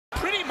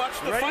much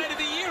the fight of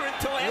the year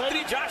until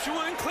Anthony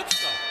Joshua and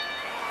Klitschko.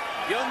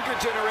 Younger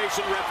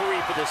generation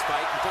referee for this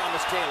fight,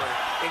 Thomas Taylor.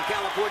 In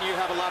California, you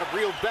have a lot of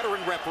real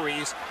veteran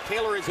referees.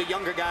 Taylor is a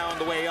younger guy on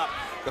the way up.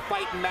 The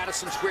fight in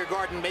Madison Square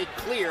Garden made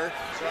clear.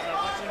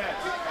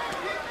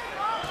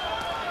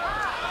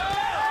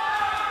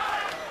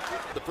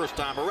 The first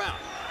time around.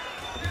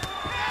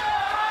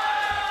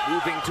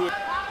 Moving to it.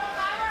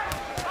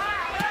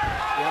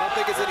 Yeah, I don't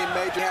think it's any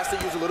major. He has to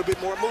use a little bit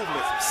more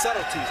movement.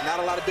 Subtleties, not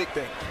a lot of big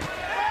things.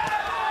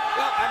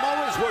 Well, I'm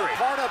always worried.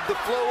 Part of the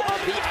flow of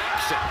the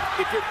action.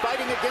 If you're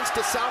fighting against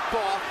a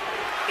southpaw,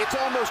 it's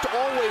almost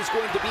always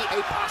going to be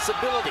a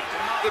possibility.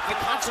 If you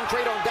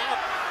concentrate on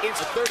that, it's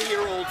a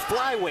 30-year-old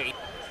flyweight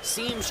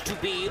seems to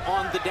be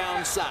on the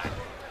downside.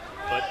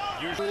 But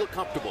usually look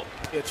comfortable.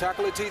 Yeah,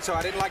 Chocolatito,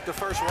 I didn't like the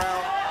first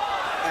round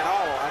at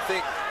all. I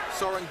think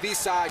Sor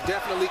Rungvisai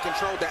definitely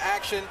controlled the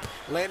action,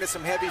 landed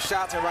some heavy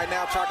shots, and right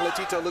now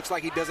Chocolatito looks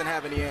like he doesn't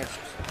have any answers.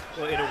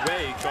 Well, in a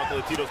way,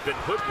 Chocolatito's been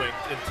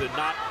hoodwinked into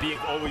not being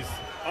always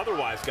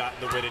otherwise gotten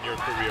the win in your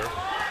career.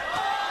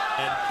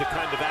 And the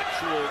kind of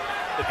actual...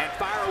 And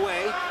fire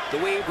away the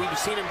way we've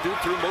seen him do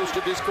through most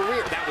of his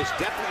career. That was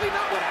definitely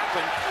not what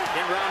happened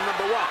in round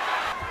number 1.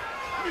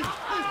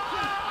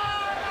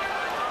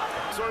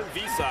 Sor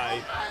Rungvisai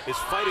is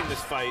fighting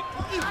this fight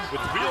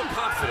with real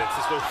confidence,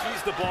 as though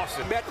he's the boss.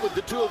 Met with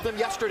the two of them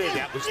yesterday,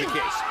 that was the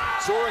case.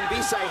 Sor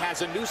Rungvisai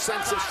has a new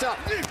sense of self.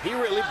 He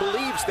really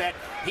believes that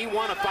he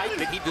won a fight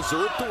that he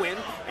deserved to win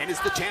and is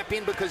the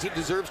champion because he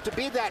deserves to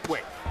be that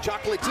way.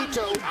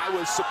 Chocolatito, I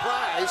was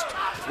surprised,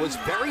 was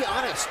very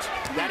honest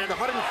that at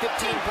 115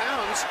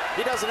 pounds,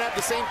 he doesn't have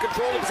the same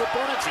control of his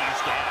opponents he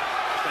used to have.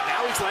 But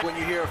now he's like... When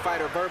you hear a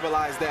fighter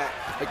verbalize that,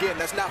 again,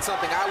 that's not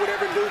something I would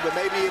ever do, but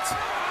maybe it's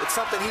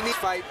something he needs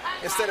to fight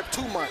instead of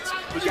 2 months.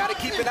 We got to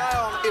keep an eye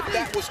on if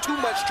that was too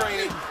much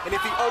training and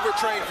if he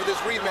overtrained for this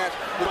rematch.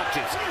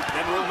 Punches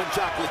and Roman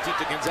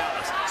Chocolatito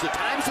Gonzalez. So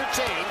times have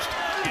changed,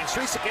 and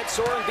Srisaket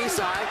Sor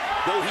Rungvisai,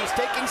 though he's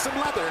taking some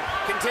leather,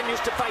 continues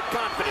to fight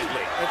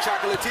confidently. And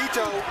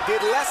Chocolatito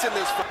did less in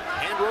this fight.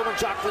 And Roman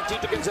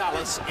Chocolatito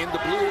Gonzalez in the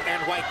blue and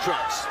white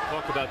trunks.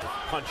 Talk about the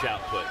punch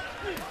output.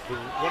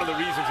 One of the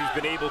reasons he's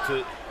been able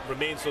to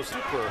remain so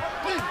super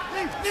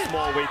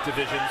small weight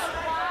divisions,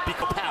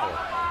 because power.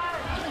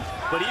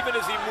 But even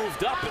as he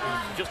moved up, it was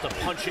just a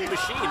punching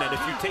machine. And if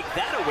you take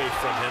that away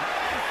from him,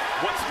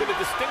 what's going to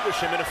distinguish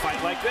him in a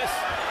fight like this?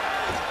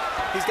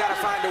 He's got to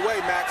find a way,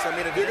 Max. I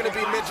mean, if you're going to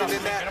be mentioned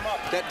in that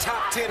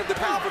top 10 of the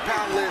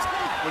pound-for-pound list,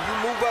 when you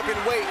move up in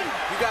weight,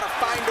 you got to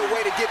find a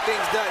way to get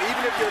things done.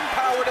 Even if your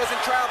power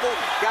doesn't travel,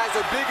 guys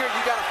are bigger,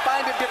 you got to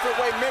find a different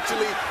way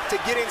mentally to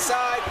get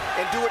inside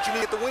and do what you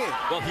need to win.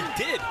 Well, he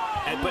did,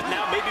 but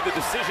now maybe the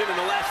decision in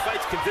the last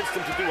fights convinced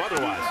him to do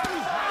otherwise.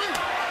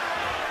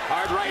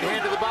 Hard right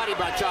hand to the body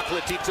by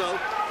Chocolatito.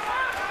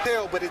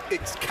 But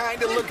it's kind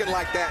of looking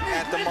like that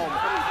at the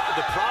moment.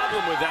 The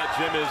problem with that,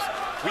 Jim, is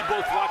we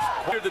both watched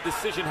where the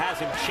decision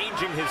has him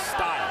changing his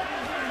style,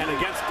 and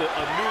against a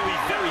newly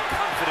very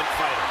confident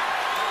fighter.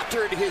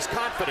 Altered his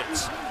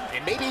confidence,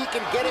 and maybe he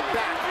can get it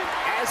back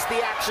as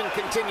the action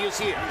continues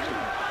here.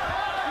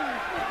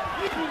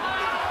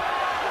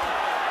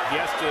 He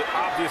has to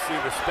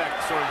obviously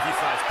respect Sor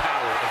Rungvisai's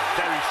power, a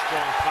very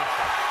strong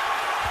puncher.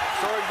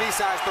 Sor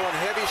Rungvisai's throwing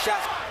heavy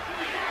shots.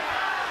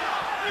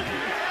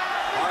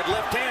 Hard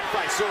left hand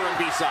by Sor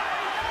Rungvisai.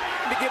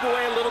 To give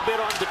away a little bit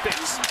on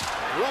defense.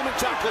 Roman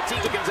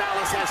Chocolatito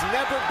Gonzalez has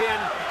never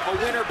been a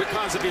winner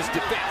because of his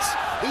defense.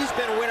 He's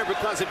been a winner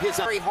because of his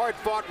very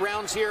hard-fought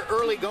rounds here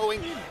early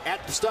going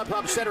at the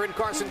StubHub Center in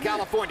Carson,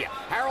 California.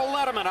 Harold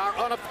Letterman,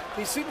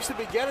 he seems to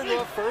be getting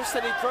off first,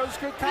 and he throws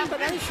good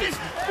combinations.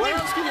 What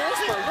else can you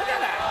ask for? Look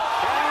at that.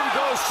 Down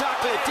goes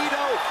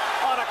Chocolatito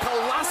on a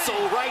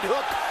colossal right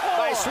hook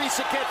by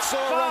Srisaket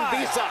Sor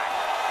Rungvisai.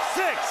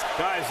 6.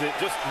 Guys, it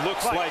just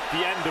looks like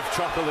the end of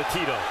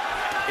Chocolatito.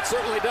 It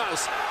certainly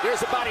does.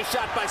 There's a body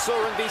shot by Sor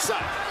Rungvisai.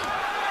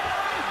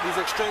 He's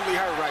extremely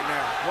hurt right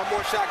now. One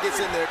more shot gets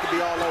in there, it could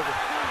be all over.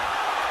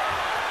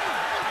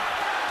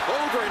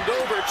 Over and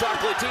over,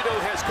 Chocolatito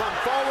has come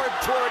forward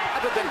toward,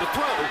 other than to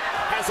throw,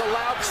 has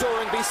allowed Sor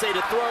Rungvisai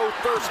to throw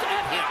first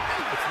at him.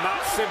 It's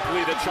not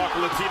simply that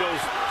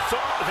Chocolatito's...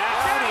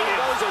 And he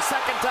goes a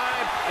second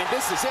time, and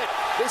this is it.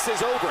 This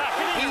is over.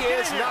 He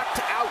is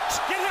knocked out.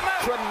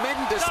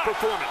 Tremendous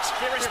performance.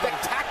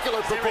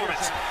 Spectacular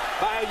performance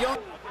by a young...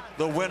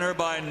 The winner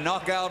by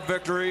knockout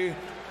victory,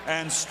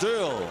 and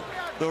still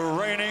the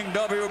reigning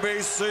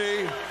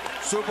WBC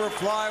Super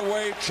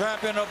Flyweight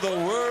Champion of the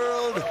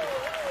world,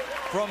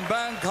 from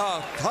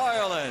Bangkok,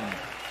 Thailand,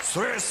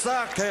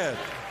 Srisaket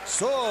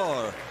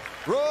Sor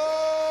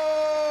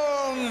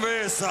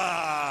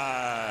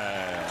Rungvisai.